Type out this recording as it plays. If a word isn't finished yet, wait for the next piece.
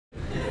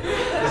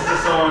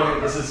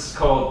song. This is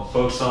called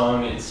Folk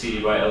Song and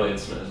CD by Elliott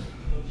Smith.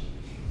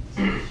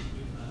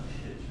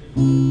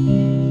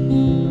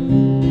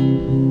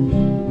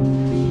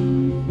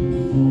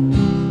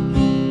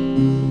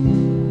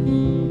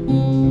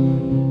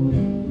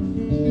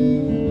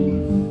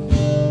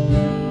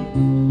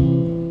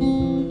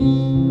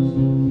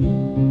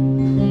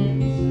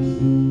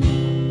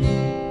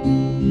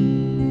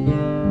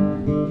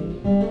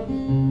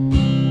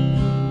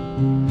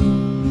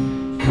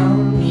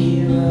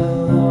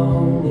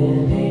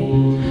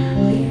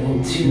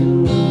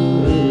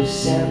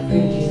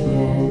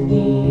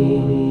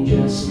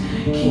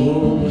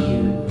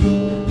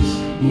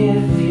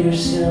 If you're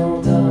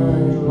still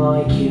done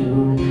like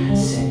you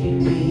said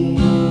you'd be,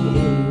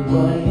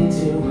 what are you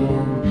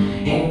doing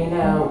hanging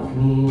out with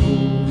me?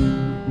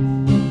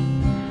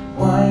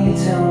 Why you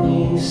tell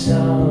me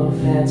stuff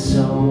that's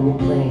so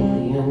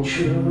plainly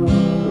untrue?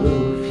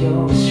 If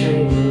you'll be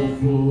straight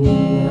with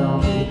me,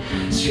 I'll be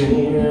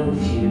straighter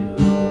with you.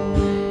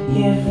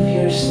 If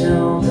you're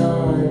still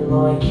done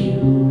like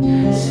you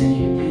said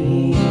you'd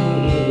be,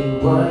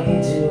 what are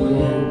you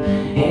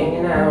doing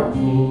hanging out with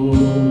me?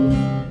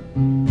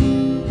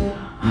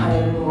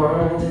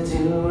 To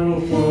do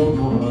anything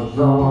for a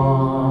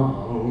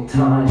long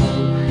time.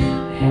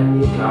 Have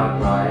you got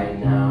right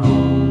now?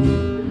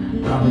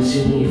 Probably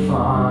soon be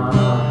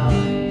fine.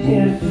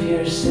 If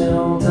you're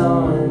still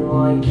done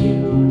like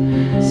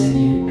you said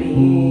you'd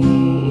be,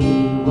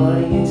 what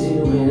are you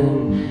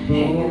doing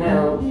hanging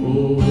out with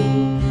me?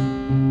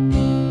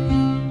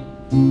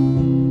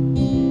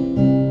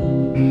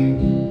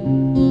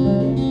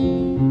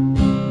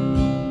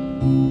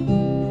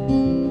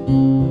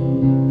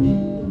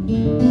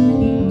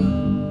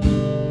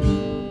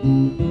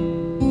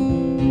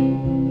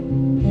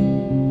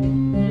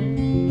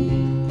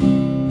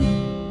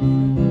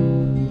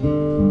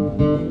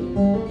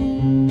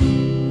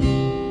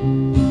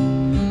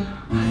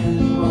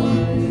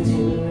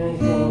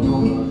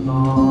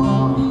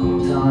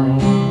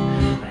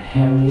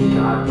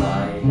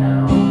 Right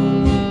now,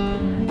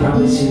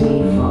 probably soon be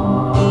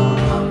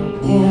fine.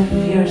 If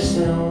you're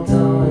still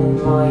done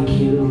like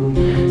you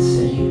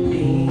said you'd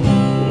be,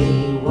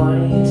 what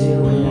are you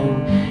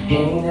doing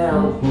hanging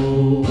out with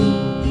me?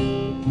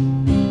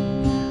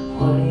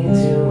 What are you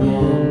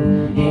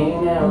doing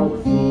hanging out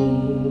with me?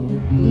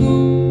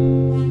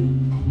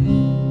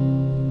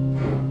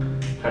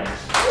 Thanks.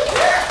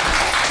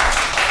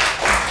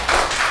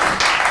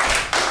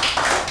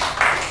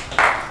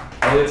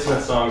 Elliott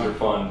Smith songs are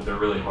fun, but they're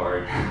really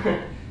hard.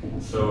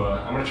 So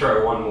I'm going to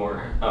try one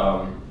more.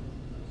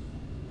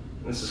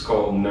 This is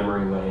called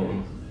Memory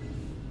Lane.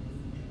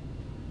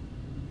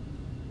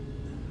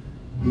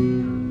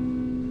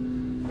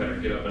 Better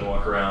get up and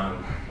walk around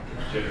and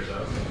get your jitters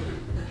out.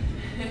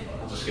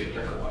 I'll just get a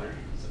drink of water.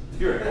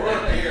 You're right.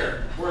 We're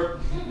here. We're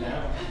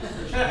now.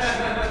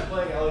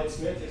 Playing Elliott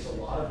Smith takes a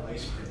lot of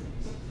ice cream.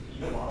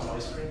 You eat a lot of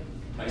ice cream?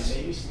 Maybe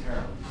some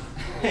heroin.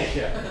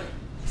 Yeah,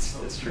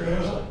 it's true.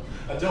 Actually.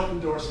 I don't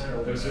endorse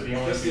heroin. Those are the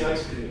only just the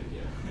ice cream.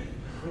 Yeah.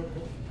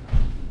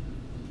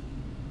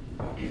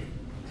 Okay.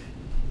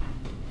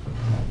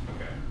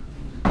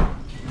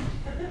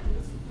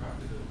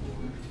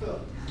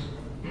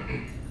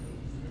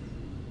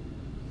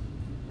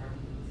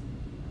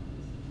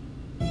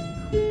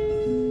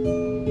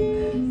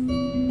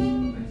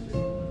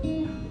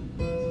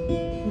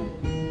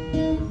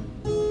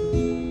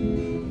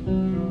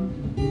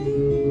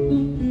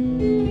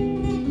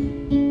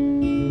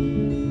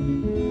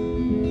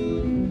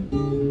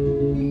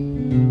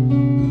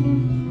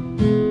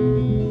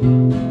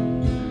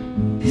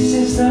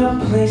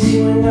 The place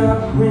you end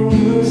up when you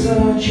lose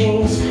the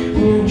chains,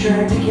 when you're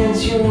dragged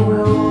against your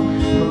will,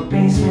 a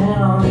basement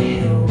on the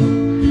hill.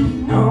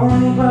 No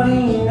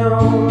anybody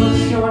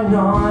knows you're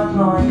not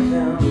like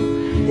them.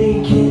 They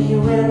kick you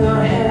in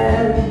the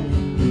head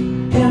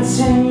and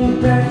send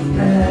you back to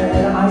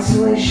bed.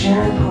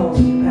 Isolation pulls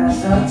you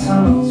past the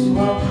tunnel to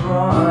a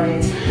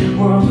bright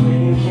world where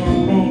you can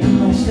make a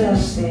place to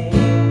stay.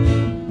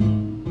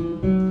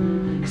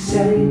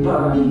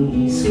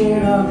 Everybody's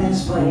scared of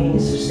this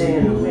place, they're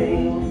staying away.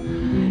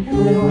 Your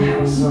little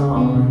house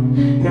on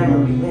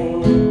memory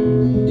lane.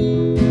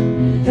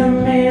 The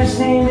mayor's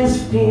name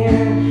is Fear.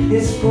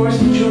 His force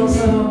patrols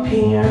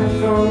appear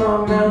from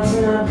a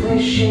mountain of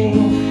cliche.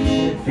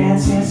 It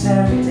advances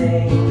every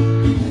day.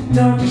 The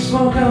darker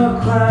smoke of a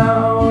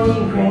cloud, he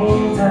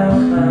rained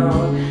down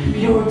cloud.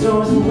 Your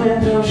doors and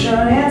windows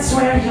shut and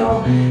swear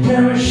you'll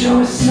never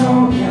show a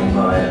soul again.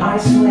 But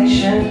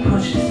isolation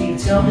pushes you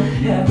till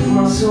every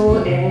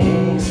muscle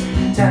aches.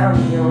 Down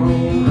the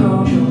only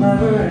road you'll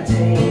ever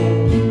take.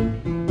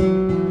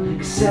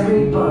 'Cause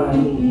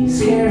everybody's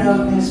scared of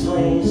this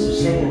place, they're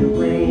staying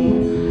away.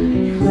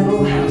 Your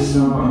little house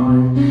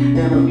on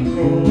memory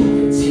lane.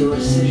 If it's your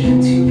decision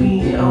to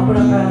be open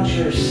about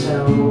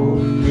yourself,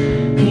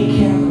 be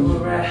careful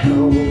of rat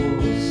holes.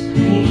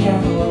 Be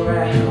careful of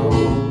rat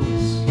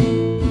holes.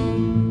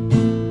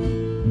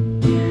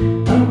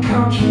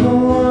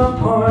 Uncomfortable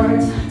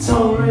apart, it's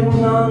all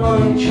written on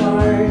my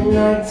chart.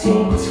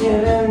 19's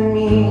given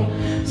me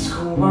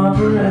school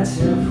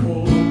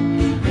cooperatively.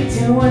 We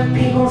do what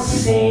people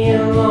say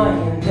and lie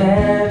in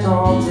bed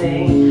all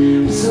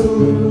day.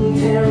 Absolutely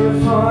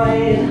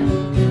terrified.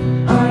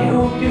 I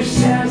hope you're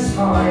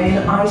satisfied.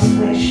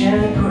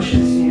 Isolation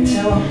pushes you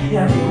till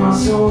every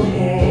muscle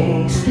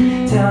aches.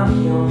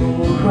 Down the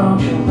only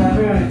approach you'll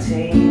ever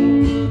take.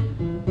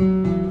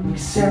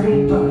 Cause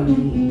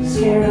everybody's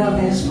scared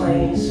of this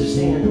place, so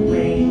staying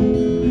away.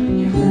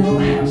 Your little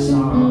house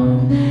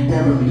on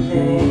memory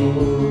lane.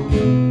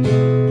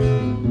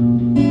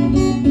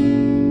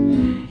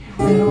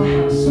 Your little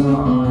house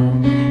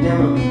on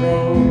memory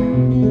lane.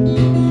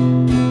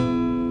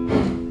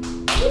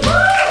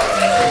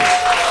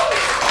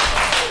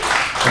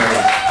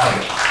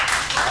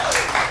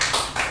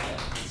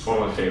 It's one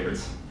of my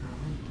favorites.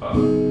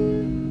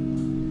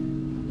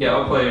 Yeah,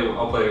 I'll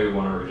play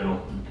one original,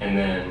 and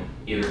then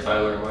either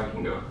Tyler or Mike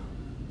can go.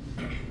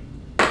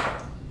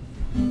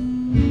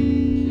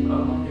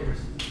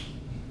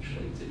 Should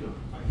I do?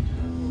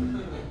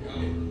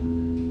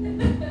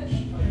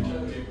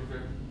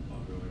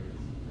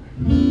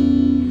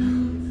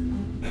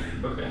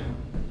 Okay.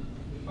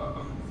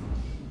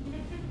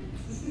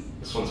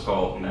 This one's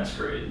called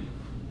Masquerade.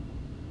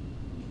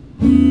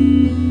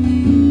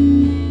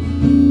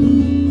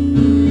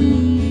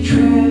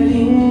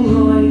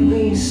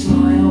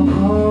 Smile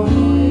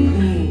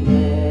politely,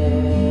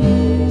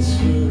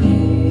 masquerade.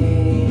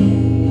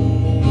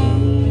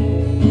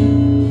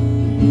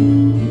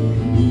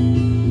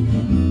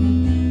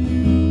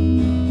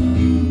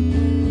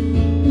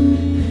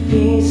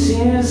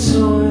 Faces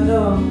are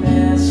the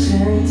masks,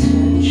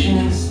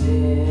 intentions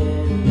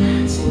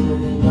then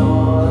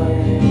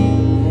anonymously.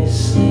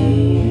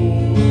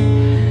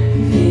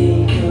 They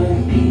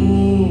could be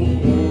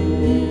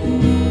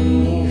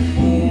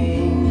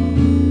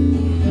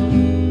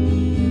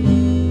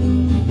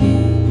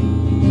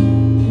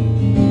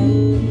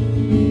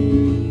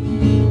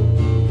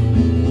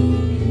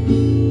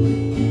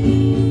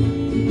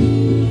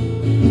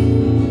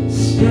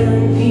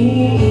spend the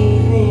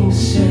evening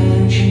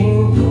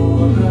searching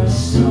for a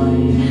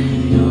sign.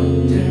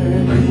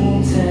 Under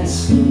pretense,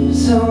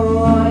 lose a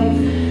life.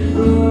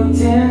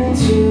 Looked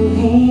into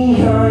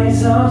the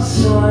eyes of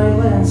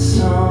silence.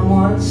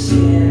 Someone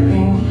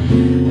staring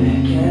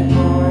back at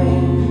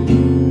mine.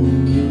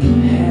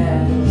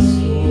 Had a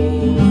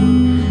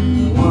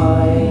scheme.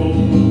 Why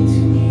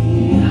do we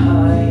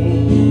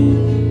hide?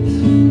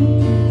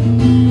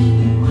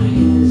 What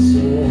is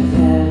it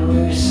that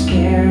we're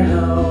scared of?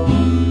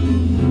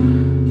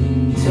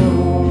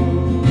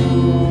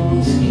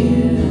 Don't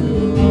get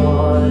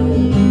lost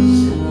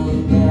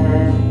in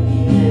that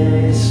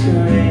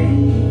masquerade.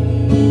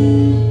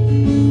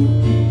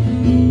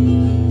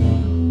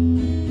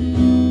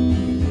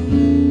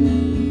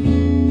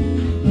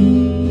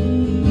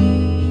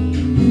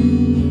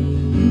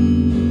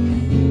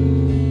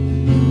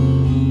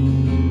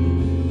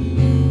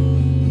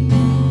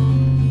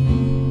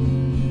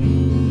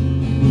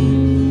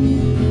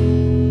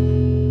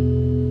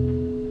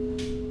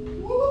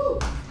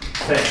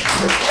 Thanks.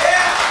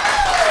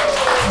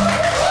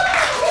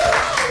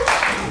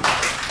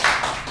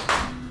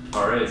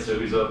 All right, so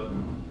who's up?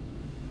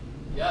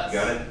 Yes.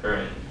 Got it? All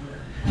right.